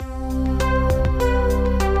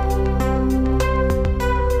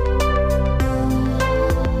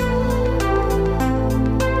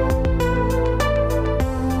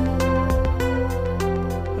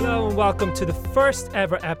welcome to the first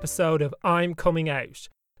ever episode of I'm Coming Out,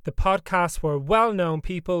 the podcast where well-known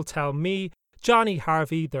people tell me, Johnny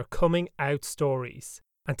Harvey, their coming out stories.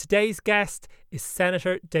 And today's guest is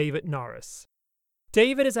Senator David Norris.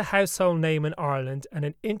 David is a household name in Ireland and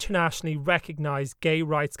an internationally recognised gay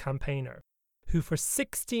rights campaigner who for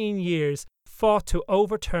 16 years fought to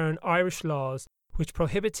overturn Irish laws which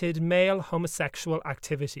prohibited male homosexual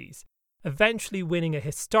activities, eventually winning a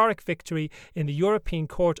historic victory in the European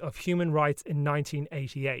Court of Human Rights in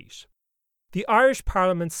 1988. The Irish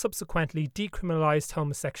Parliament subsequently decriminalised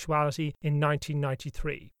homosexuality in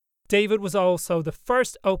 1993. David was also the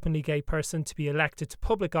first openly gay person to be elected to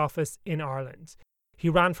public office in Ireland. He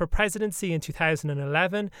ran for presidency in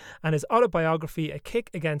 2011 and his autobiography A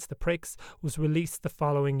Kick Against the Pricks was released the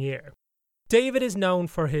following year. David is known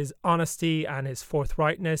for his honesty and his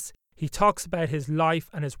forthrightness. He talks about his life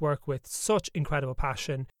and his work with such incredible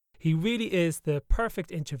passion. He really is the perfect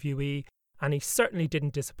interviewee, and he certainly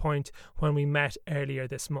didn't disappoint when we met earlier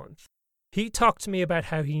this month. He talked to me about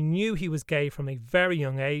how he knew he was gay from a very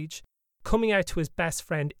young age, coming out to his best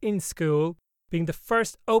friend in school, being the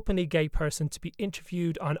first openly gay person to be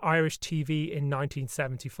interviewed on Irish TV in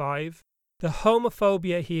 1975, the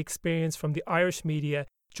homophobia he experienced from the Irish media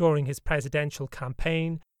during his presidential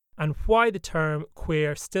campaign, and why the term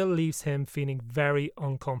queer still leaves him feeling very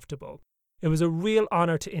uncomfortable. It was a real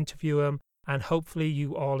honour to interview him, and hopefully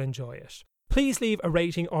you all enjoy it. Please leave a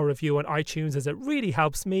rating or review on iTunes as it really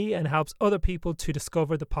helps me and helps other people to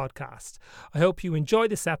discover the podcast. I hope you enjoy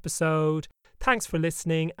this episode. Thanks for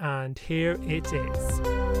listening, and here it is.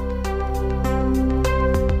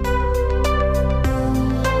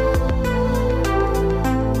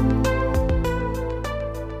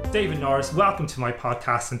 David Norris, welcome to my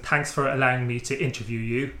podcast and thanks for allowing me to interview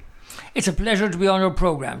you. It's a pleasure to be on your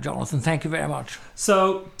programme, Jonathan. Thank you very much.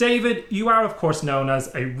 So, David, you are of course known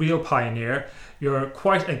as a real pioneer. You're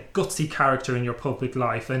quite a gutsy character in your public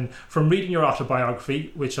life, and from reading your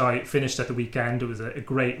autobiography, which I finished at the weekend, it was a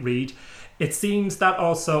great read, it seems that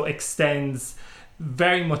also extends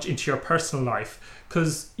very much into your personal life,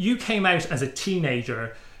 because you came out as a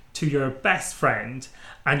teenager to your best friend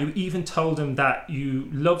and you even told him that you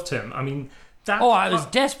loved him. I mean, I was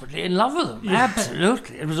desperately in love with him. Yeah.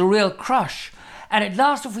 Absolutely. It was a real crush. And it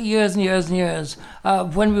lasted for years and years and years.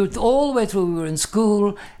 When we were all the way through, we were in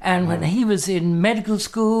school, and when he was in medical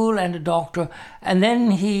school and a doctor, and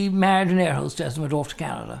then he married an air hostess and went off to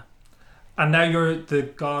Canada. And now you're the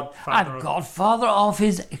godfather. I'm godfather of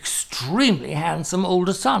his extremely handsome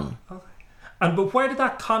older son. Okay. But where did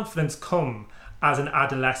that confidence come as an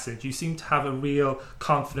adolescent? You seem to have a real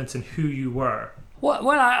confidence in who you were.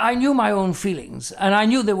 Well, I knew my own feelings, and I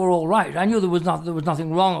knew they were all right. I knew there was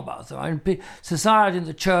nothing wrong about them. I mean, society and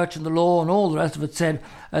the church and the law and all the rest of it said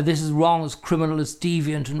this is wrong, it's criminal, it's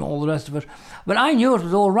deviant, and all the rest of it. But I knew it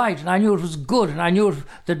was all right, and I knew it was good, and I knew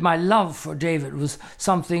that my love for David was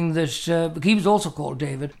something that he was also called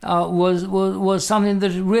David, was something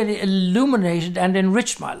that really illuminated and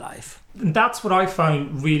enriched my life. And that's what I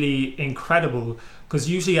found really incredible, because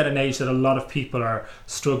usually at an age that a lot of people are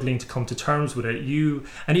struggling to come to terms with it,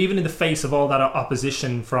 and even in the face of all that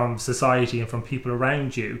opposition from society and from people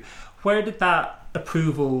around you, where did that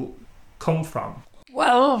approval come from?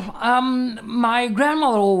 Well, my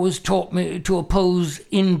grandmother always taught me to oppose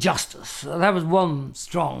injustice. That was one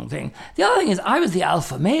strong thing. The other thing is I was the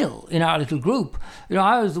alpha male in our little group. You know,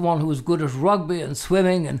 I was the one who was good at rugby and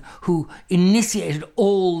swimming and who initiated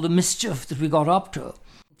all the mischief that we got up to.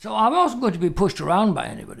 So I wasn't going to be pushed around by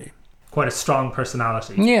anybody. Quite a strong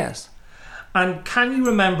personality. Yes. And can you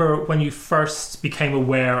remember when you first became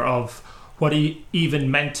aware of what it even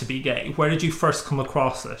meant to be gay? Where did you first come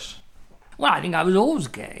across it? Well, I think I was always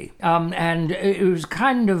gay, and it was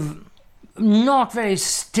kind of not very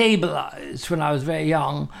stabilised when I was very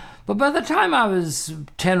young. But by the time I was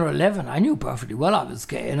 10 or 11, I knew perfectly well I was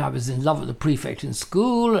gay, and I was in love with the prefect in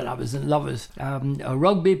school, and I was in love with a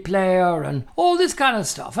rugby player, and all this kind of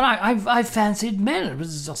stuff. And I fancied men. It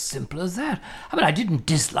was as simple as that. I mean, I didn't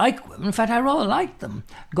dislike women. In fact, I rather liked them,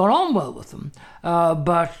 got on well with them.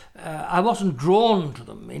 But I wasn't drawn to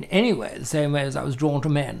them in any way, the same way as I was drawn to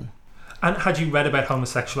men. And had you read about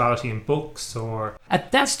homosexuality in books, or...?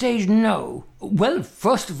 At that stage, no. Well,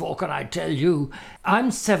 first of all, can I tell you,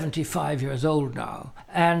 I'm 75 years old now,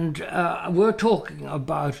 and we're talking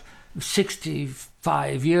about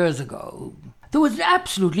 65 years ago. There was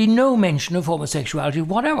absolutely no mention of homosexuality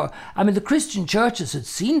whatever. I mean, the Christian churches had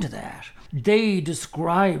seen to that. They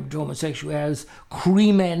described homosexuality as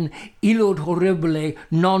crimen illud horribile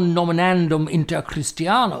non nominandum inter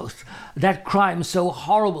Christianos, that crime so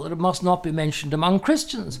horrible that it must not be mentioned among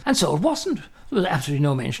Christians. And so it wasn't. There was absolutely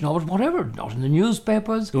no mention of it whatever, not in the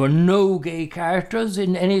newspapers. There were no gay characters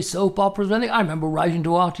in any soap operas or anything. I remember writing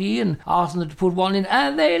to RTE and asking them to put one in,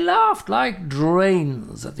 and they laughed like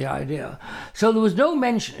drains at the idea. So there was no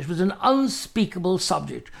mention. It was an unspeakable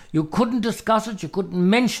subject. You couldn't discuss it, you couldn't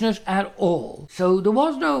mention it at all. So there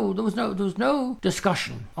was no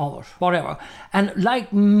discussion of it, whatever. And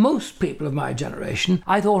like most people of my generation,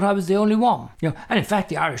 I thought I was the only one. And in fact,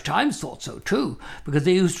 the Irish Times thought so too, because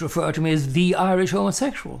they used to refer to me as the Irish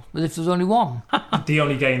homosexual, as if there was only one. The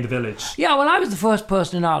only gay in the village. Yeah, well, I was the first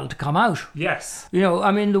person in Ireland to come out. Yes. There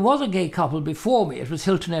was a gay couple before me. It was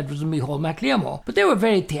Hilton Edwards and Micheál MacLearmore. But they were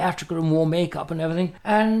very theatrical and wore makeup and everything.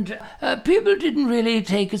 And people didn't really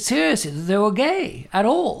take it seriously that they were gay at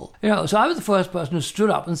all. So I was the first person who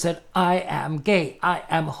stood up and said, I am gay. I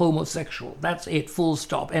am homosexual. That's it. Full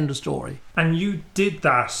stop. End of story. And you did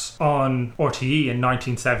that on RTE in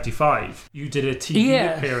 1975. You did a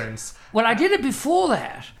TV appearance. Well, I did it before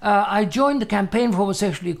that. I joined the Campaign for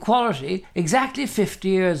Homosexual Equality exactly 50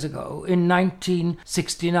 years ago in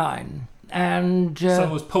 1969. And so it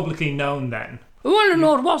was publicly known then? Well,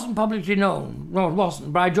 no, it wasn't publicly known. No, it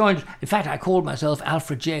wasn't. But I joined... In fact, I called myself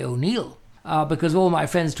Alfred J. O'Neill. Because all my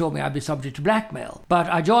friends told me I'd be subject to blackmail. But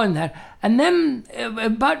I joined that. And then,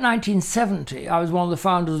 about 1970, I was one of the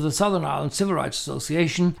founders of the Southern Ireland Civil Rights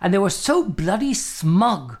Association, and they were so bloody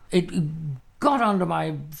smug. It got under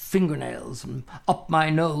my fingernails and up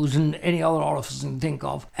my nose and any other orifice you can think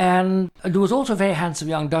of. And there was also a very handsome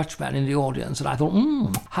young Dutchman in the audience, and I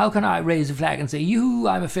thought, how can I raise a flag and say,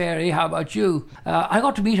 I'm a fairy, how about you? I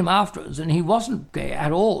got to meet him afterwards, and he wasn't gay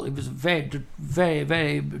at all. He was a very, very,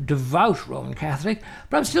 very devout Roman Catholic,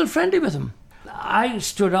 but I'm still friendly with him. I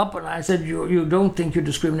stood up and I said, you don't think you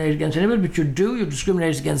discriminate against anybody, but you do. You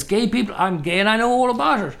discriminate against gay people. I'm gay and I know all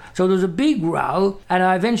about it. So there was a big row, and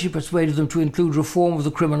I eventually persuaded them to include reform of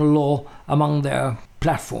the criminal law among their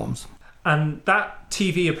platforms. And that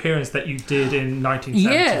TV appearance that you did in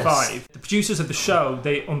 1975, the producers of the show,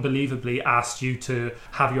 they unbelievably asked you to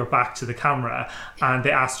have your back to the camera, and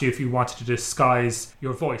they asked you if you wanted to disguise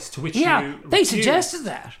your voice, to which you refused. They suggested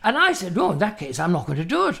that. And I said, no, in that case, I'm not going to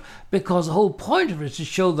do it, because the whole point of it is to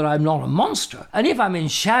show that I'm not a monster. And if I'm in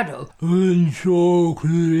shadow, and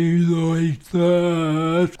chocolate like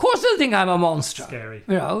that, of course they'll think I'm a monster. Scary.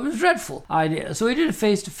 It was a dreadful idea. So we did it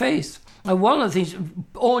face-to-face. And one of the things,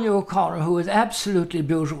 Anya O'Connor, who was absolutely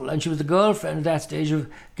beautiful, and she was the girlfriend at that stage of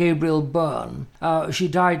Gabriel Byrne. She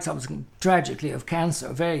died tragically of cancer,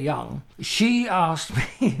 very young. She asked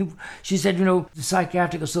me, she said, the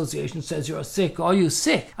Psychiatric Association says you're sick. Are you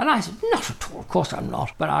sick? And I said, not at all, of course I'm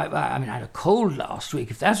not. But I had a cold last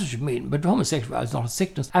week, if that's what you mean. But homosexuality is not a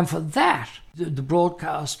sickness. And for that, the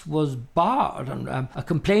broadcast was barred, and a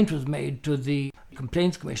complaint was made to the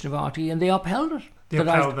Complaints Commission of RTE, and they upheld it. They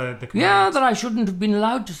upheld the complaint. Yeah, that I shouldn't have been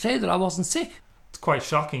allowed to say that I wasn't sick. It's quite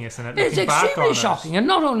shocking, isn't it? It's extremely shocking. And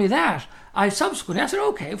not only that, I said,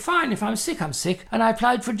 okay, fine, if I'm sick, I'm sick. And I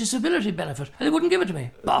applied for disability benefit, and they wouldn't give it to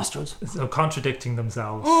me. Bastards. So contradicting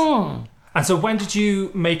themselves. And so when did you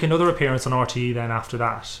make another appearance on RTE then after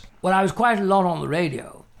that? Well, I was quite a lot on the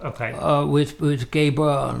radio. Okay. With Gay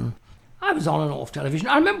Byrne. I was on and off television.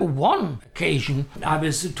 I remember one occasion I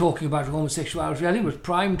was talking about homosexuality. I think it was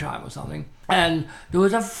prime time or something. And there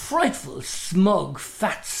was a frightful, smug,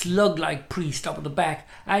 fat, slug-like priest up at the back.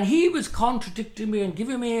 And he was contradicting me and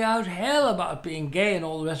giving me out hell about being gay and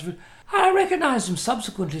all the rest of it. And I recognised him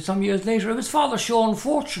subsequently, some years later. It was Father Sean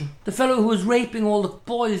Fortune, the fellow who was raping all the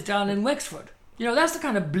boys down in Wexford. That's the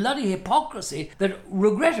kind of bloody hypocrisy that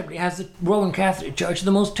regrettably has the Roman Catholic Church in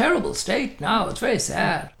the most terrible state now. It's very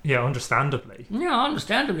sad. Yeah, understandably. Yeah,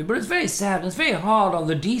 understandably. But it's very sad, and it's very hard on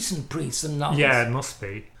the decent priests and nuns. Yeah, it must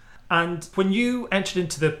be. And when you entered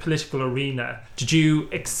into the political arena, did you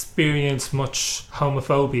experience much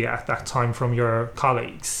homophobia at that time from your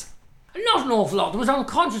colleagues? Not an awful lot. There was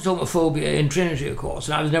unconscious homophobia in Trinity, of course,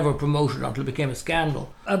 and I was never promoted until it became a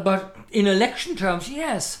scandal. But in election terms,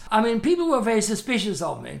 yes. I mean, people were very suspicious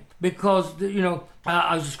of me because,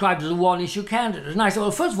 I was described as a one-issue candidate. And I said,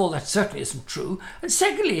 well, first of all, that certainly isn't true. And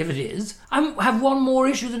secondly, if it is, I have one more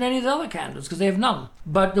issue than any of the other candidates because they have none.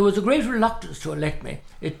 But there was a great reluctance to elect me.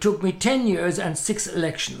 It took me 10 years and 6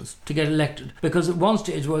 elections to get elected because at one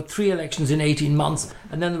stage there were 3 elections in 18 months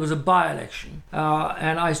and then there was a by-election.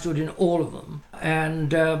 And I stood in all of them.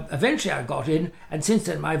 And eventually I got in, and since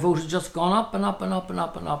then my vote has just gone up and up and up and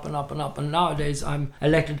up and up and up and up, and nowadays I'm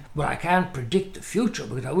elected. But I can't predict the future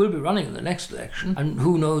because I will be running in the next election, and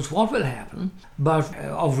who knows what will happen. But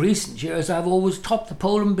of recent years I've always topped the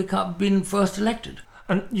poll and been first elected.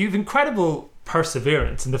 And you've incredible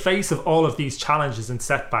perseverance. In the face of all of these challenges and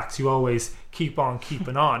setbacks, you always keep on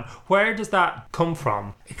keeping on. Where does that come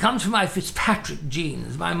from? It comes from my Fitzpatrick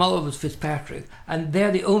genes. My mother was Fitzpatrick, and they're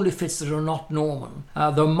the only Fitz that are not Norman.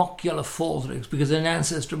 They're mock yellow Fordrigs, because an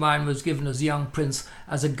ancestor of mine was given as a young prince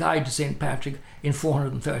as a guide to St. Patrick in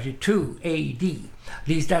 432 AD. At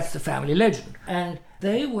least that's the family legend. And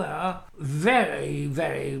they were very,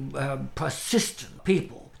 very persistent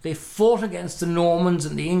people. They fought against the Normans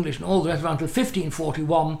and the English and all the rest of it until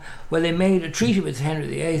 1541, where they made a treaty with Henry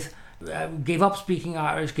VIII, gave up speaking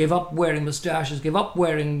Irish, gave up wearing moustaches, gave up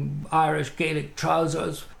wearing Irish Gaelic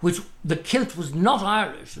trousers, which the kilt was not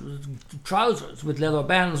Irish, it was trousers with leather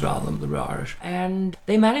bands rather than they were Irish. And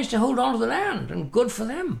they managed to hold on to the land, and good for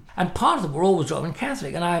them. And part of them were always Roman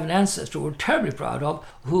Catholic, and I have an ancestor we're terribly proud of,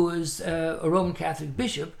 who is a Roman Catholic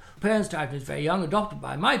bishop. Parents died when he was very young, adopted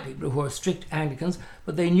by my people who were strict Anglicans,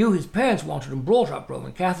 but they knew his parents wanted him brought up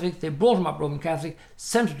Roman Catholic. They brought him up Roman Catholic,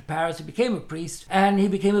 sent him to Paris, he became a priest, and he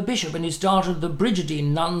became a bishop, and he started the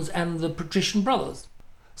Brigidine nuns and the Patrician Brothers.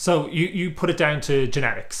 So you put it down to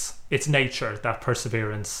genetics. It's nature, that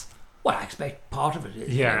perseverance. Well, I expect part of it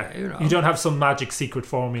is. Yeah. You don't have some magic secret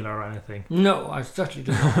formula or anything. No, I certainly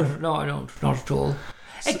do not. No, I don't. Not at all.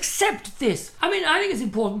 Except this. I mean, I think it's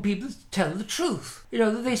important people tell the truth.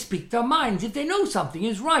 That they speak their minds. If they know something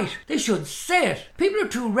is right, they should say it. People are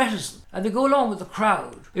too reticent, and they go along with the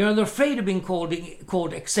crowd. They're afraid of being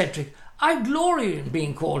called eccentric. I glory in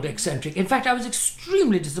being called eccentric. In fact, I was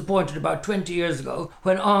extremely disappointed about 20 years ago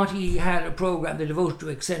when RTE had a programme they devoted to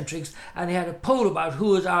eccentrics, and they had a poll about who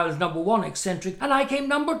was Ireland's number one eccentric, and I came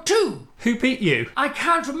number 2. Who beat you? I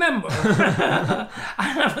can't remember. I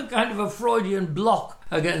have a kind of a Freudian block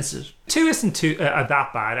against it. 2 isn't too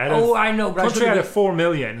that bad. I know, but country out of 4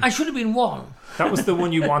 million. I should have been 1. That was the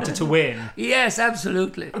one you wanted to win. Yes,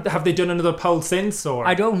 absolutely. Have they done another poll since, or?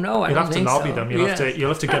 I don't know. You'll have to lobby them. You'll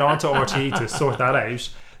have to get onto RTE to sort that out.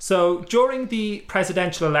 So during the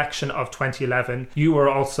presidential election of 2011, you were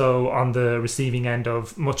also on the receiving end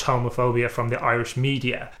of much homophobia from the Irish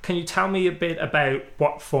media. Can you tell me a bit about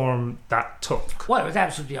what form that took? Well, it was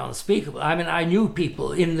absolutely unspeakable. I mean, I knew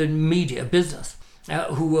people in the media business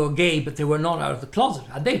who were gay, but they were not out of the closet.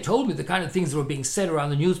 And they told me the kind of things that were being said around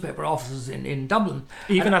the newspaper offices in Dublin.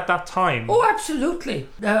 Even at that time? Oh, absolutely.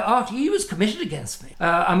 RTE was committed against me.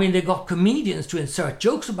 They got comedians to insert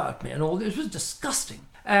jokes about me and all this. It was disgusting.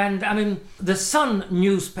 And, the Sun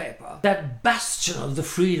newspaper, that bastion of the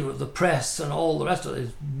freedom of the press and all the rest of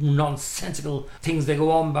these nonsensical things they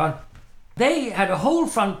go on about, they had a whole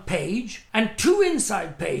front page and 2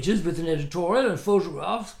 inside pages with an editorial and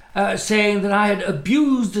photographs saying that I had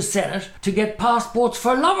abused the Senate to get passports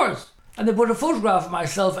for lovers. And they put a photograph of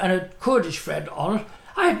myself and a Kurdish friend on it.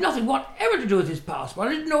 I had nothing whatever to do with his passport.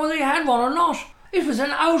 I didn't know whether he had one or not. It was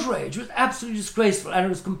an outrage. It was absolutely disgraceful, and it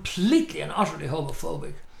was completely and utterly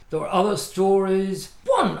homophobic. There were other stories.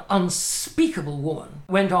 One unspeakable woman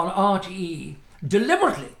went on RTE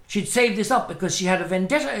deliberately. She'd saved this up because she had a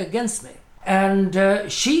vendetta against me.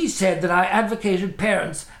 And she said that I advocated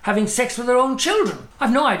parents having sex with their own children.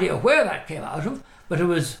 I've no idea where that came out of, but it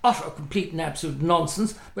was utter, complete and absolute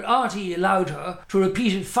nonsense. But RTE allowed her to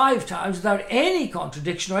repeat it 5 times without any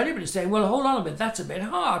contradiction or anybody saying, well, hold on a bit, that's a bit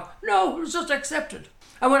hard. No, it was just accepted.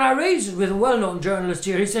 And when I raised it with a well-known journalist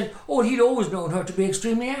here, he said, he'd always known her to be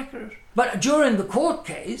extremely accurate. But during the court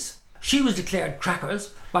case, she was declared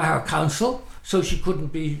crackers by her counsel, so she couldn't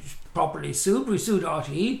be properly sued. We sued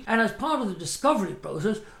RTE, and as part of the discovery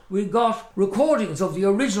process, we got recordings of the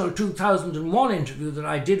original 2001 interview that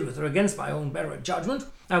I did with her against my own better judgment,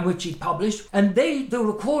 and which she published. And the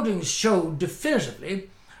recordings showed definitively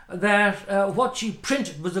that what she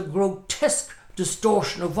printed was a grotesque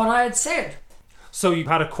distortion of what I had said. So you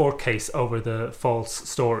had a court case over the false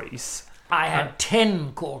stories. I had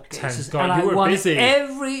 10 court cases, 10. God, and I won busy.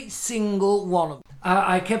 every single one of them.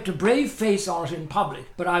 I kept a brave face on it in public,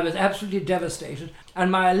 but I was absolutely devastated.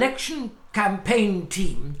 And my election campaign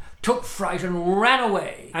team took fright and ran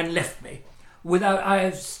away and left me. I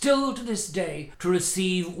have still to this day to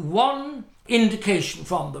receive one indication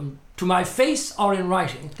from them, to my face or in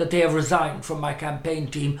writing, that they have resigned from my campaign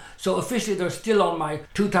team. So officially they're still on my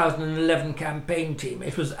 2011 campaign team.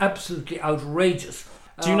 It was absolutely outrageous.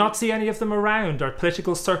 Do you not see any of them around? Are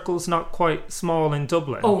political circles not quite small in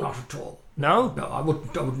Dublin? Oh, not at all. No? No, I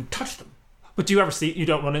wouldn't touch them. But do you ever see, you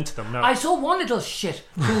don't run into them, no? I saw one little shit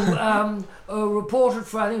who reported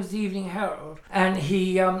for, I think it was the Evening Herald, and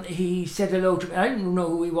he said hello to me. I didn't know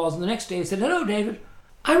who he was, and the next day he said, hello, David.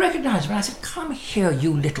 I recognised him, and I said, come here,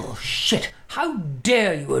 you little shit. How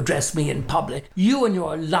dare you address me in public? You and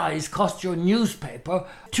your lies cost your newspaper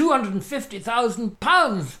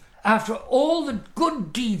 £250,000. after all the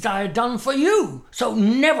good deeds I had done for you. So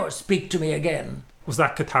never speak to me again. Was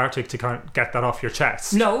that cathartic to kind of get that off your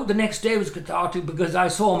chest? No, the next day was cathartic because I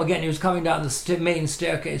saw him again. He was coming down the main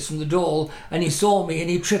staircase from the Dole, and he saw me and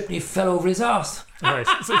he tripped and he fell over his arse. Right,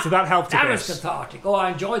 so that helped a bit. That was cathartic. Oh,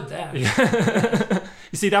 I enjoyed that.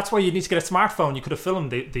 You see, that's why you need to get a smartphone. You could have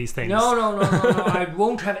filmed these things. No. I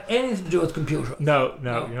won't have anything to do with computer. No,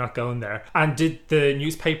 you're not going there. And did the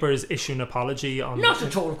newspapers issue an apology on? Not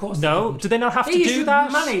at all, of course. No, did they not have to They do issued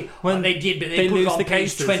that? money. Well, they did, but they put lose it on the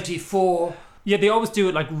page cases. 24. Yeah, they always do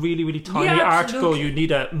it like really, really tiny Yeah, article. absolutely. You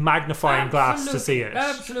need a magnifying glass to see it.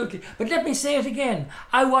 Absolutely. But let me say it again.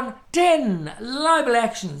 I won 10 libel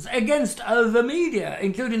actions against the media,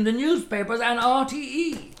 including the newspapers and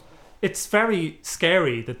RTE. It's very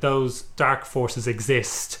scary that those dark forces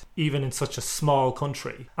exist, even in such a small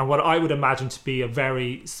country. And what I would imagine to be a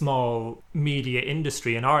very small media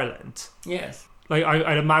industry in Ireland. Yes. Like,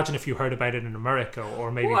 I'd imagine if you heard about it in America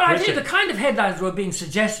or maybe Well, I Britain. think the kind of headlines that were being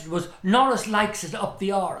suggested was Norris likes it up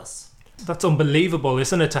the arse. That's unbelievable,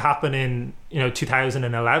 isn't it, to happen in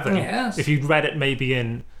 2011? Yes. If you'd read it maybe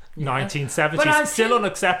in 1970s, But still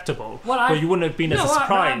unacceptable. Well, but you wouldn't have been as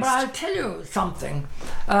surprised. But I'll tell you something.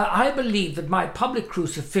 I believe that my public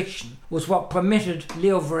crucifixion was what permitted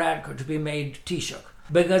Leo Varadkar to be made Taoiseach.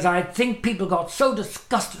 Because I think people got so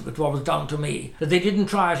disgusted with what was done to me that they didn't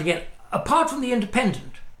try it again. Apart from the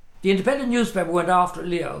Independent. The Independent newspaper went after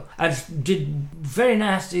Leo and did very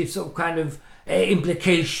nasty sort of kind of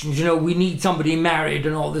implications, we need somebody married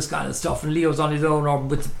and all this kind of stuff, and Leo's on his own or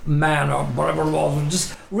with a man or whatever it was, and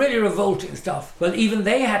just really revolting stuff. Well, even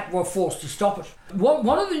they were forced to stop it.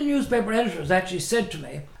 One of the newspaper editors actually said to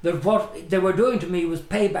me that what they were doing to me was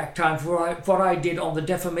payback time for what I did on the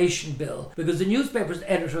defamation bill, because the newspaper's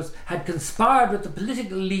editors had conspired with the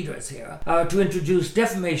political leaders here to introduce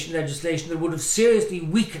defamation legislation that would have seriously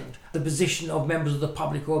weakened the position of members of the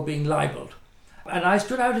public who are being libelled. And I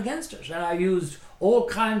stood out against it, and I used all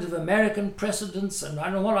kinds of American precedents, and I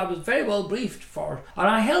don't know what I was very well briefed for. And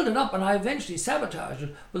I held it up, and I eventually sabotaged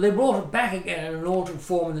it, but they brought it back again in an altered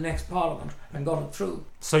form in the next Parliament and got it through.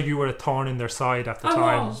 So you were a thorn in their side at the I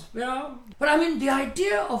time. was, yeah. But I mean, the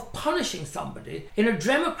idea of punishing somebody in a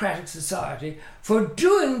democratic society for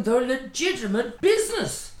doing their legitimate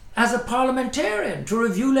business as a parliamentarian to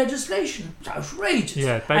review legislation. It's outrageous.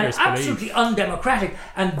 Yeah, and beggars belief. absolutely undemocratic.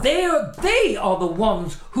 And they are the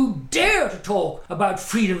ones who dare to talk about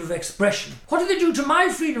freedom of expression. What did they do to my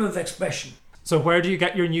freedom of expression? So where do you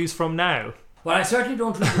get your news from now? Well, I certainly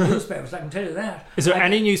don't read the newspapers, I can tell you that. Is there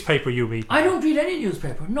any newspaper you read? I don't read any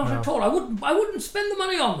newspaper, not at all. I wouldn't spend the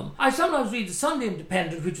money on them. I sometimes read the Sunday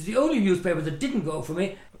Independent, which was the only newspaper that didn't go for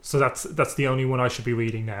me. So that's the only one I should be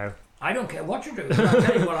reading now. I don't care what you do. I'll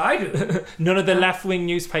tell you what I do. None of the left-wing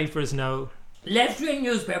newspapers, no. Left-wing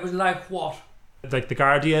newspapers like what? Like The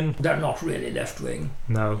Guardian? They're not really left-wing.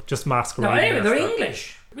 No, just No, masquerading. anyway, they're as that.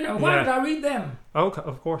 English. Why would I read them? Oh,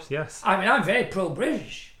 of course, yes. I mean, I'm very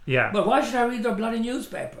pro-British. Yeah. But why should I read their bloody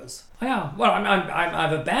newspapers? Yeah. Well,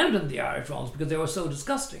 I've abandoned the Irish ones because they were so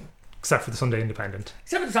disgusting. Except for the Sunday Independent.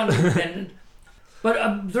 Except for the Sunday Independent.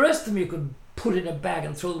 But the rest of them you could put in a bag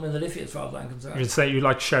and throw them in the Liffey as far as I'm concerned. You'd say you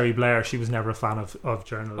like Sherry Blair. She was never a fan of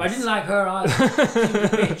journalists. I didn't like her either. She was a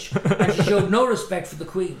bitch. And she showed no respect for the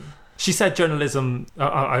Queen. She said journalism,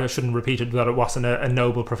 I shouldn't repeat it, that it wasn't a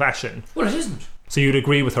noble profession. Well, it isn't. So you'd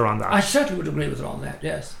agree with her on that? I certainly would agree with her on that,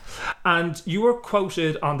 yes. And you were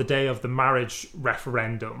quoted on the day of the marriage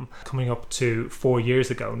referendum, coming up to 4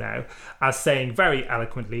 years ago now, as saying very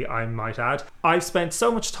eloquently, I might add, I've spent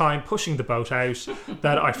so much time pushing the boat out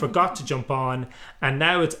that I forgot to jump on, and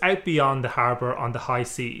now it's out beyond the harbour on the high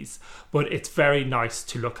seas, but it's very nice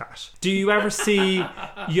to look at. Do you ever see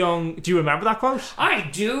do you remember that quote? I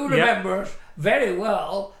do remember it very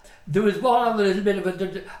well. There was one other little bit of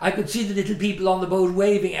it. I could see the little people on the boat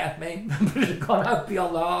waving at me, but it had gone out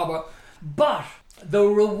beyond the harbour. But the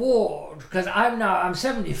reward, because I'm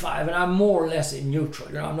 75 and I'm more or less in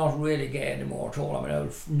neutral. I'm not really gay anymore at all. I'm an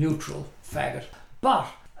old neutral faggot. But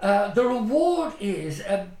the reward is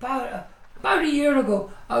about a year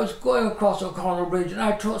ago. I was going across O'Connell Bridge and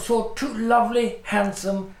I saw two lovely,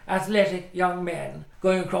 handsome, athletic young men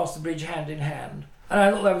going across the bridge hand in hand. And I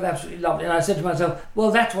thought that was absolutely lovely. And I said to myself,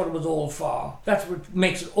 well, that's what it was all for. That's what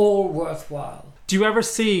makes it all worthwhile. Do you ever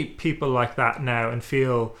see people like that now and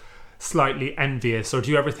feel slightly envious? Or do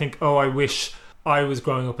you ever think, oh, I wish I was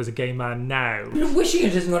growing up as a gay man now? Wishing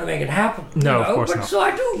it isn't going to make it happen. No, of course but not. So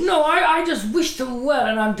I do. No, I just wish them well,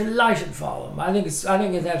 and I'm delighted for them. I think it's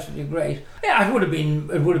absolutely great. Yeah, it would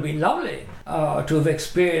have been lovely to have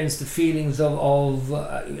experienced the feelings of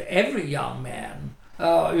every young man.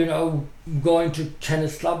 going to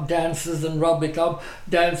tennis club dances and rugby club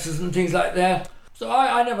dances and things like that. So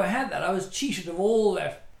I never had that. I was cheated of all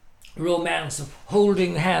that romance of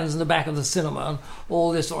holding hands in the back of the cinema and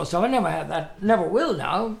all this sort of stuff. I never had that, never will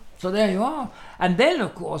now. So there you are. And then,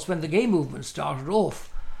 of course, when the gay movement started off,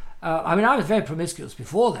 I was very promiscuous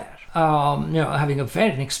before that, having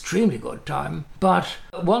an extremely good time. But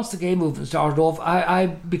once the gay movement started off, I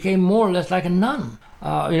became more or less like a nun.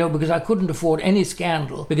 Because I couldn't afford any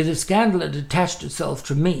scandal. Because if scandal had attached itself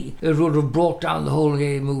to me, it would have brought down the whole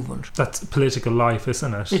gay movement. That's political life,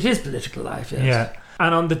 isn't it? It is political life, yes. Yeah.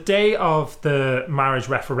 And on the day of the marriage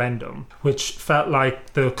referendum, which felt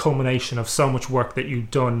like the culmination of so much work that you'd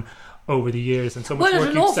done over the years and so much work an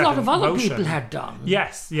you'd awful set lot in of other motion. people had done.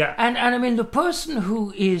 Yes, yeah. And the person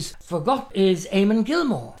who is forgot is Eamon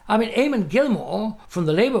Gilmore. Eamon Gilmore from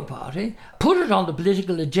the Labour Party put it on the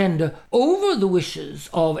political agenda over the wishes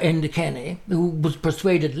of Enda Kenny, who was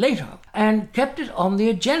persuaded later, and kept it on the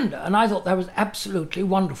agenda. And I thought that was absolutely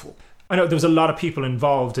wonderful. I know there was a lot of people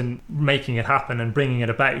involved in making it happen and bringing it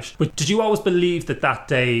about. But did you always believe that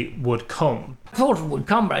day would come? I thought it would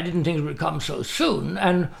come, but I didn't think it would come so soon.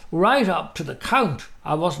 And right up to the count,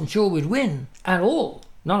 I wasn't sure we'd win at all.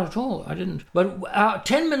 Not at all, I didn't. But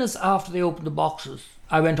 10 minutes after they opened the boxes,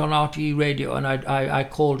 I went on RTE radio and I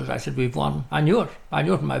called it. I said, we've won. I knew it. I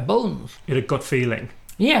knew it in my bones. You had a gut feeling?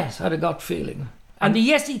 Yes, I had a gut feeling. And the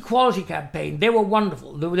Yes Equality campaign, they were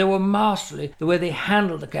wonderful. They were masterly, the way they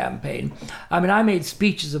handled the campaign. I made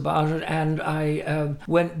speeches about it, and I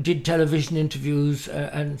did television interviews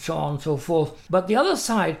and so on and so forth. But the other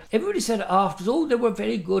side, everybody said afterwards, they were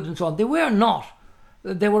very good and so on. They were not.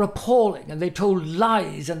 They were appalling, and they told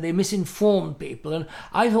lies, and they misinformed people, and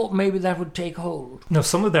I thought maybe that would take hold. No,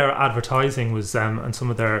 some of their advertising was, and some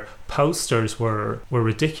of their posters were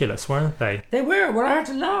ridiculous, weren't they? They were. Well, I had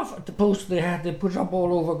to laugh at the poster they put up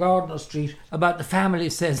all over Gardiner Street about the family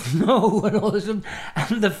says no and all this, and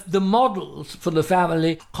the models for the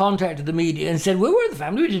family contacted the media and said, we were the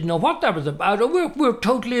family, we didn't know what that was about, or we're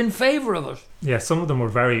totally in favour of it. Yeah, some of them were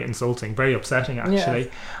very insulting, very upsetting, actually.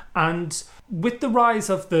 Yeah. And with the rise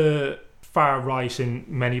of the far right in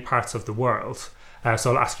many parts of the world,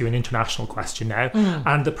 so I'll ask you an international question now,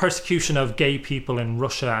 and the persecution of gay people in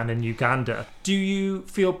Russia and in Uganda, do you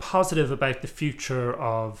feel positive about the future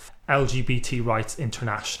of LGBT rights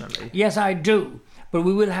internationally? Yes, I do. But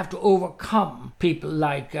we will have to overcome people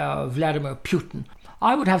like Vladimir Putin.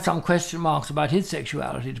 I would have some question marks about his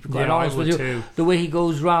sexuality, to be quite honest with you. Too. The way he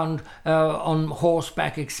goes round on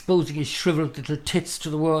horseback exposing his shriveled little tits to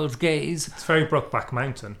the world's gaze. It's very Brokeback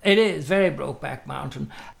Mountain. It is, very Brokeback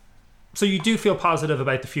Mountain. So you do feel positive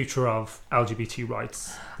about the future of LGBT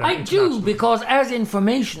rights? I do, because as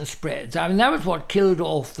information spreads, that was what killed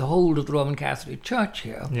off the hold of the Roman Catholic Church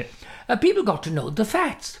here. Yeah. People got to know the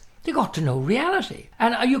facts. They got to know reality.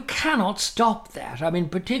 And you cannot stop that.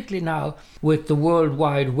 Particularly now with the World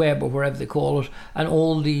Wide Web, or whatever they call it, and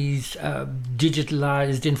all these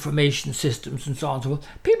digitalized information systems and so on and so forth,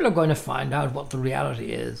 people are going to find out what the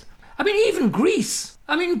reality is. Even Greece.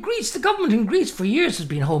 The government in Greece for years has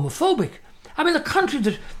been homophobic. The country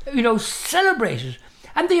that, celebrated.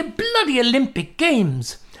 And the bloody Olympic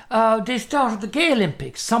Games. They started the Gay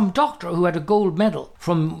Olympics. Some doctor who had a gold medal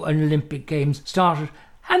from an Olympic Games started.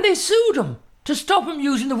 And they sued him to stop him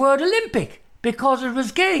using the word Olympic because it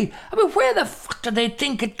was gay. Where the fuck did they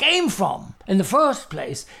think it came from? In the first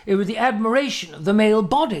place, it was the admiration of the male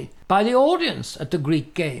body by the audience at the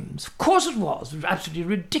Greek Games. Of course it was. It was absolutely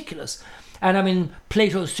ridiculous. And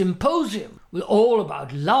Plato's Symposium was all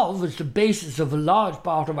about love. It's the basis of a large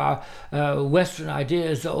part of our Western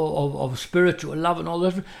ideas of spiritual love and all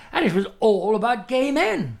that. And it was all about gay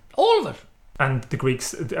men. All of it. And the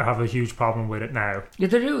Greeks have a huge problem with it now. Yeah,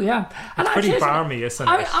 they do, yeah. It's pretty barmy, isn't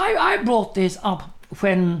it? I brought this up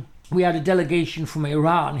when we had a delegation from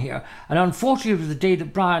Iran here. And unfortunately, it was the day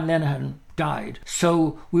that Brian Lenihan died.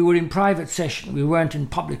 So we were in private session. We weren't in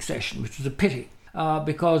public session, which was a pity.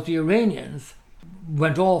 Because the Iranians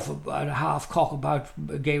went off about a half-cock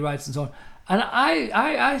about gay rights and so on. And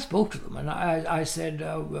I spoke to them, and I said,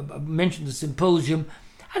 mentioned the symposium.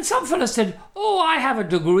 And some fella said, I have a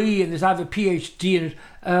degree in this, I have a PhD in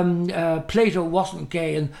it. Plato wasn't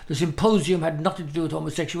gay and the symposium had nothing to do with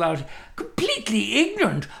homosexuality. Completely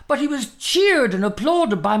ignorant, but he was cheered and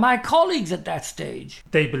applauded by my colleagues at that stage.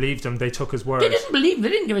 They believed him, they took his word. They didn't believe him, they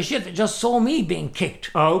didn't give a shit, they just saw me being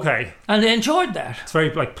kicked. Oh, okay. And they enjoyed that. It's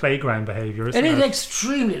very like playground behaviour, isn't it? It is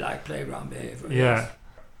extremely like playground behaviour. Yeah. Yes.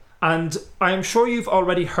 And I'm sure you've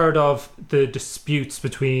already heard of the disputes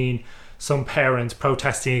between some parents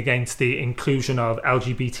protesting against the inclusion of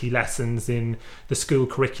LGBT lessons in the school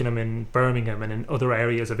curriculum in Birmingham and in other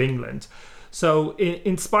areas of England. So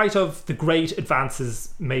in spite of the great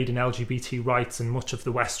advances made in LGBT rights in much of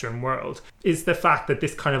the Western world, is the fact that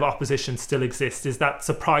this kind of opposition still exists, is that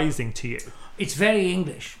surprising to you? It's very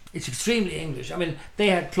English. It's extremely English. I mean, they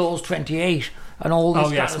had Clause 28 and all this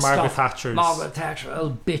kind of Margaret stuff. Thatcher's. Margaret Thatcher,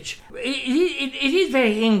 old bitch. It is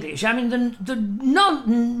very English. I mean, the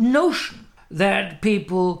notion that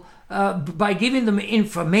people, by giving them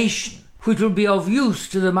information, which will be of use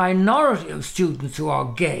to the minority of students who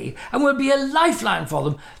are gay and will be a lifeline for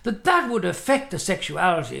them, that would affect the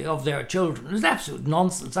sexuality of their children is absolute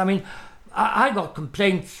nonsense. I mean, I got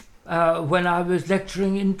complaints when I was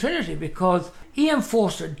lecturing in Trinity because E.M.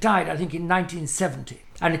 Forster died, I think, in 1970.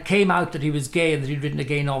 And it came out that he was gay and that he'd written a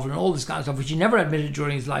gay novel and all this kind of stuff, which he never admitted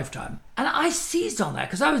during his lifetime. And I seized on that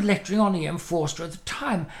because I was lecturing on E.M. Forster at the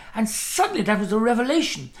time. And suddenly that was a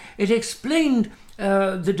revelation. It explained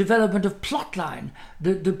the development of plotline,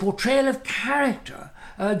 the portrayal of character,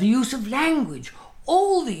 the use of language,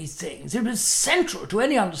 all these things. It was central to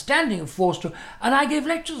any understanding of Forster, and I gave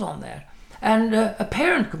lectures on that. And a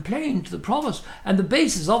parent complained to the provost, and the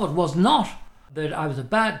basis of it was not that I was a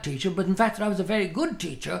bad teacher, but in fact that I was a very good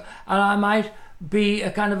teacher, and I might be a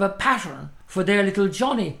kind of a pattern for their little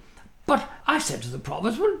Johnny. But I said to the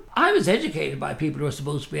provost, well, I was educated by people who were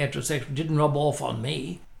supposed to be heterosexual, didn't rub off on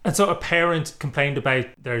me. And so a parent complained about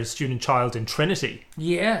their student child in Trinity.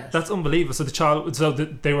 Yes. That's unbelievable. So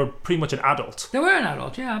they were pretty much an adult. They were an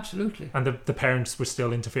adult, yeah, absolutely. And the parents were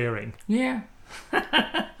still interfering. Yeah.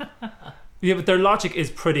 Yeah, but their logic is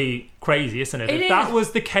pretty crazy, isn't it? If that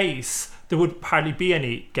was the case, there would hardly be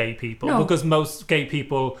any gay people. No. Because most gay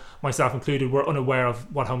people, myself included, were unaware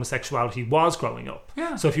of what homosexuality was growing up.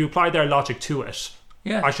 Yeah. So if you apply their logic to it,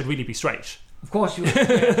 Yeah. I should really be straight. Of course you would.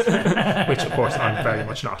 Yes. Which, of course, I'm very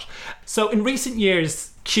much not. So in recent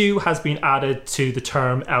years, Q has been added to the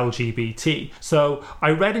term LGBT. So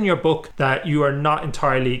I read in your book that you are not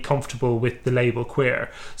entirely comfortable with the label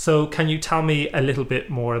queer. So can you tell me a little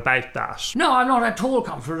bit more about that? No, I'm not at all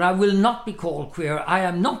comfortable. I will not be called queer. I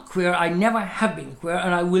am not queer. I never have been queer,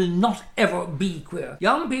 and I will not ever be queer.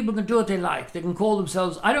 Young people can do what they like. They can call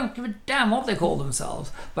themselves, I don't give a damn what they call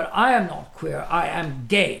themselves, but I am not queer. I am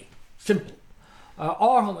gay. Simple.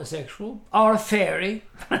 Or homosexual, or a fairy.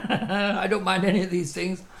 I don't mind any of these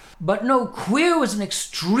things. But no, queer was an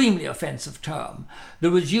extremely offensive term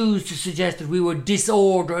that was used to suggest that we were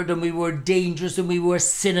disordered and we were dangerous and we were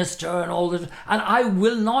sinister and all this. And I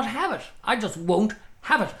will not have it. I just won't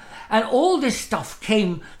have it. And all this stuff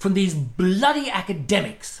came from these bloody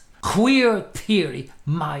academics. Queer theory,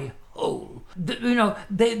 my hole.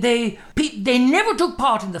 They never took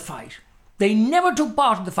part in the fight. They never took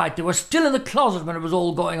part in the fight. They were still in the closet when it was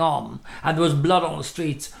all going on and there was blood on the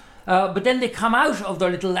streets. But then they come out of their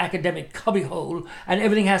little academic cubbyhole and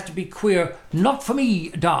everything has to be queer. Not for me,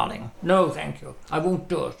 darling. No, thank you. I won't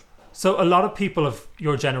do it. So a lot of people of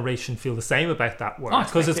your generation feel the same about that word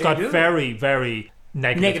because it's got very, very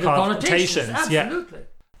negative connotations. Absolutely. Yeah.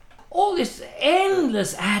 All this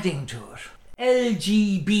endless adding to it.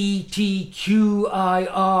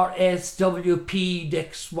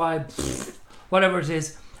 LGBTQIRSWPXY, whatever it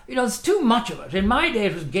is. It's too much of it. In my day,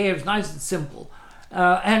 it was gay, it was nice and simple.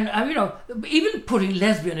 Even putting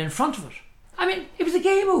lesbian in front of it. I mean, it was a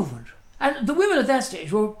gay movement. And the women at that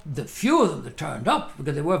stage were, the few of them that turned up,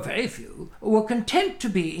 because there were very few, were content to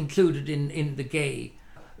be included in the gay.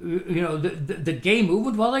 The gay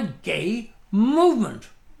movement was a gay movement.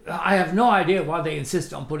 I have no idea why they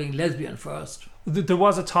insist on putting lesbian first. There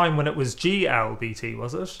was a time when it was GLBT,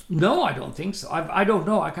 was it? No, I don't think so. I don't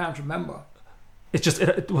know. I can't remember.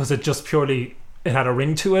 Was it just purely, it had a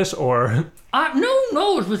ring to it, or?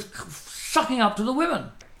 No, it was sucking up to the women.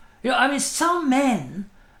 Some men,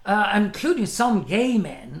 including some gay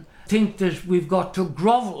men, think that we've got to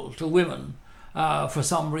grovel to women for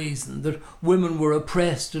some reason, that women were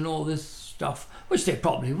oppressed and all this stuff, which they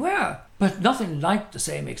probably were, but nothing like the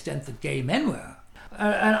same extent that gay men were.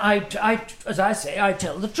 And I, as I say, I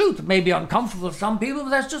tell the truth. It may be uncomfortable for some people, but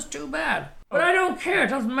that's just too bad. But I don't care. It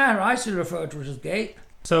doesn't matter. I still refer to it as gay.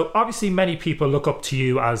 So obviously many people look up to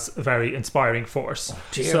you as a very inspiring force. Oh,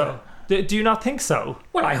 dear. So do you not think so?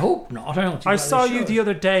 Well, I hope not. I don't think I saw you the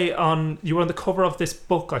other day you were on the cover of this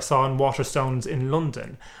book I saw in Waterstones in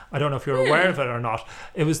London. I don't know if you're aware of it or not.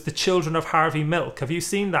 It was The Children of Harvey Milk. Have you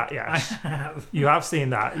seen that yet? I have. You have seen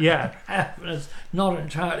that, yeah. It's not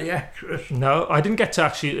entirely accurate. No, I didn't get to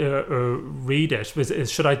actually read it.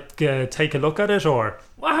 Should I take a look at it, or?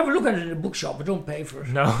 Well, I have a look at it in a bookshop, but don't pay for it.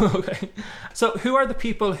 No, okay. So who are the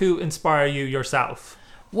people who inspire you yourself?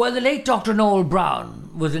 Well, the late Dr. Noel Brown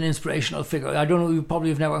was an inspirational figure. I don't know, you probably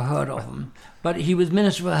have never heard of him, but he was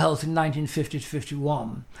Minister for Health in 1950 to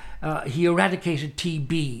 51. He eradicated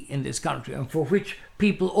TB in this country, and for which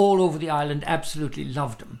people all over the island absolutely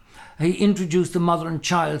loved him. He introduced the Mother and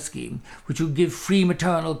Child Scheme, which would give free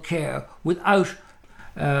maternal care without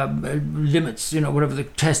limits, whatever the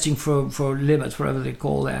testing for limits, whatever they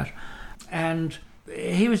call that. And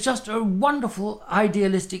he was just a wonderful,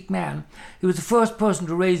 idealistic man. He was the first person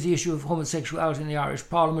to raise the issue of homosexuality in the Irish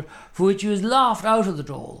Parliament, for which he was laughed out of the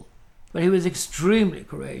Dáil. But he was extremely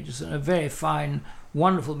courageous and a very fine,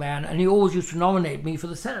 wonderful man, and he always used to nominate me for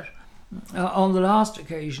the Senate. On the last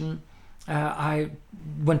occasion, I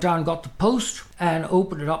went down and got the post and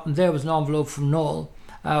opened it up, and there was an envelope from Noel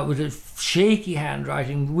with a shaky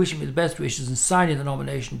handwriting, wishing me the best wishes and signing the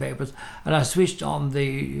nomination papers. And I switched on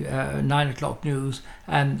the 9 o'clock news,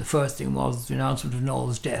 and the first thing was the announcement of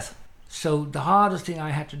Noel's death. So the hardest thing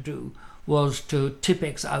I had to do was to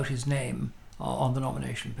Tipp-Ex out his name on the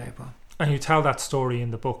nomination paper. And you tell that story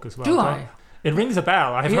in the book as well. Do I? It rings a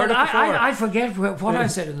bell. I've heard it before. I forget what I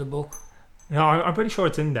said in the book. No, I'm pretty sure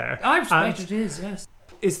it's in there. I expect it is, yes.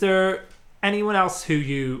 Is there anyone else who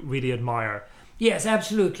you really admire? Yes,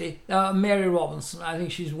 absolutely. Mary Robinson, I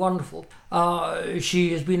think she's wonderful.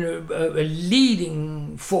 She has been a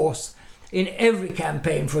leading force in every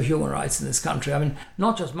campaign for human rights in this country. I mean,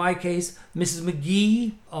 not just my case, Mrs.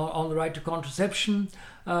 McGee on the right to contraception,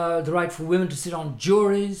 the right for women to sit on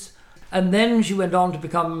juries. And then she went on to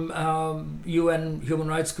become UN Human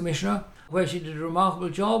Rights Commissioner, where she did a remarkable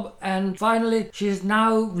job. And finally, she is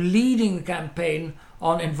now leading the campaign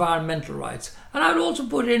on environmental rights. And I would also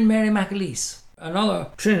put in Mary McAleese, another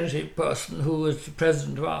Trinity person who was the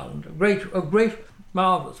President of Ireland, a great,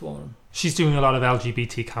 marvellous woman. She's doing a lot of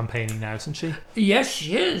LGBT campaigning now, isn't she? Yes,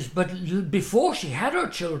 she is, but before she had her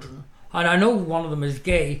children, and I know one of them is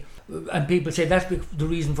gay, and people say that's the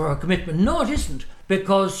reason for her commitment. No, it isn't,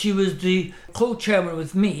 because she was the co-chairman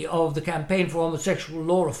with me of the campaign for homosexual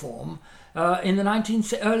law reform in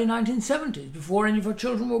the early 1970s, before any of her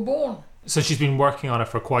children were born. So she's been working on it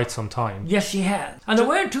for quite some time. Yes, she has. And there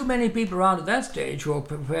weren't too many people around at that stage who were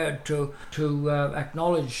prepared to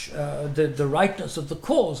acknowledge the rightness of the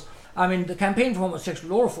cause. I mean, the campaign for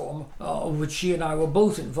homosexual law reform, which she and I were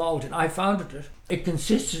both involved in, I founded it. It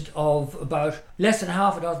consisted of about less than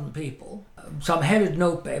half a dozen people, some headed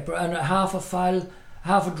notepaper, and half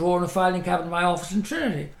a drawer and a filing cabinet in my office in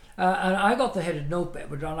Trinity. And I got the headed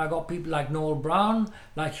notepaper done. I got people like Noel Brown,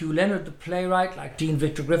 like Hugh Leonard, the playwright, like Dean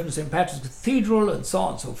Victor Griffin of St. Patrick's Cathedral, and so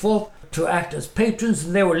on and so forth, to act as patrons,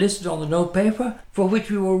 and they were listed on the notepaper, for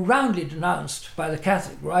which we were roundly denounced by the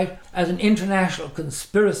Catholic right as an international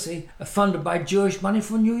conspiracy funded by Jewish money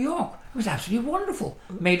from New York. It was absolutely wonderful.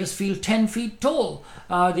 It made us feel 10 feet tall.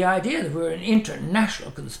 The idea that we were an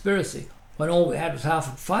international conspiracy when all we had was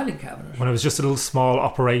half a filing cabinet. When it was just a little small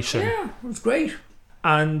operation. Yeah, it was great.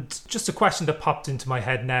 And just a question that popped into my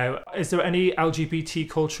head now. Is there any LGBT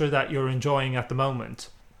culture that you're enjoying at the moment?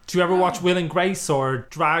 Do you ever watch Will and Grace or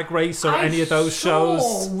Drag Race or any of those shows? I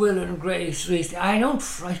saw Will and Grace recently. I don't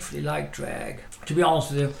frightfully like drag, to be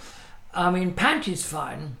honest with you. I mean, Panty's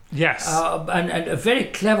fine. Yes. And a very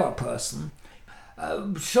clever person.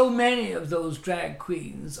 So many of those drag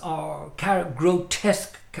queens are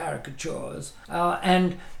grotesque caricatures,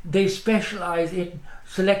 and they specialise in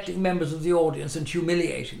selecting members of the audience and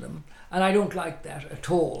humiliating them. And I don't like that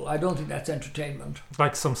at all. I don't think that's entertainment.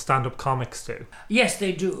 Like some stand-up comics do. Yes,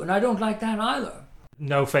 they do, and I don't like that either.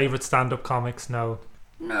 No favourite stand-up comics, no?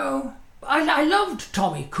 No. I loved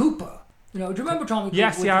Tommy Cooper. Do you remember Tommy Cooper?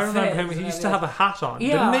 Yes, I remember him. He used to have a hat on,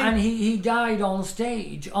 yeah, didn't he? And he died on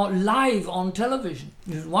stage, live on television.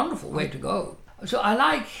 It was a wonderful way to go. So I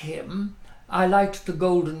like him. I liked the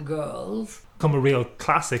Golden Girls. Become a real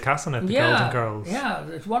classic, hasn't it? The Golden Girls. Yeah,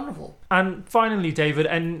 it's wonderful. And finally, David,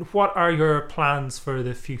 and what are your plans for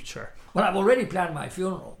the future? Well, I've already planned my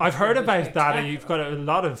funeral. I've heard about that, and you've got a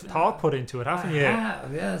lot of thought put into it, haven't you? I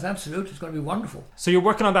have, yes, absolutely. It's going to be wonderful. So you're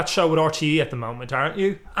working on that show with RTE at the moment, aren't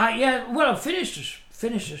you? Yeah, well, I've finished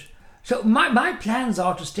it. So my plans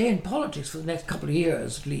are to stay in politics for the next couple of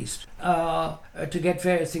years, at least, to get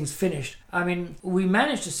various things finished. I mean, we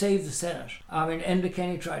managed to save the Senate. I mean, Enda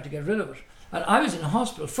Kenny tried to get rid of it. And I was in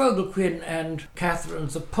hospital. Fergal Quinn and Catherine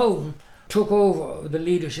Zappone took over the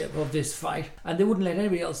leadership of this fight, and they wouldn't let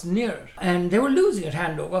anybody else near it. And they were losing it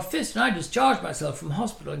hand over fist. And I discharged myself from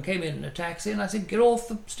hospital and came in a taxi, and I said, get off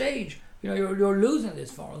the stage. You're losing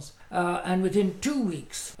this for us. And within 2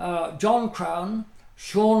 weeks, John Crown,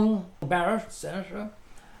 Sean Barrett, Senator,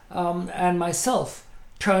 and myself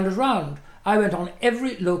turned it around. I went on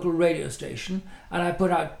every local radio station, and I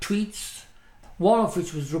put out tweets, one of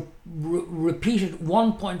which was repeated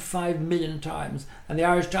 1.5 million times. And the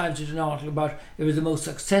Irish Times did an article about it was the most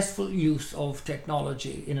successful use of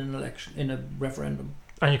technology in an election, in a referendum.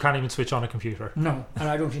 And you can't even switch on a computer? No, and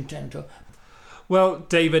I don't intend to. Well,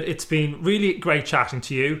 David, it's been really great chatting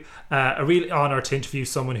to you. A real honour to interview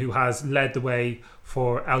someone who has led the way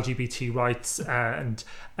for LGBT rights and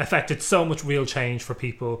affected so much real change for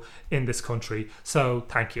people in this country. So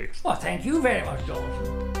thank you. Well, thank you very much,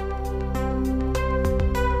 Jonathan.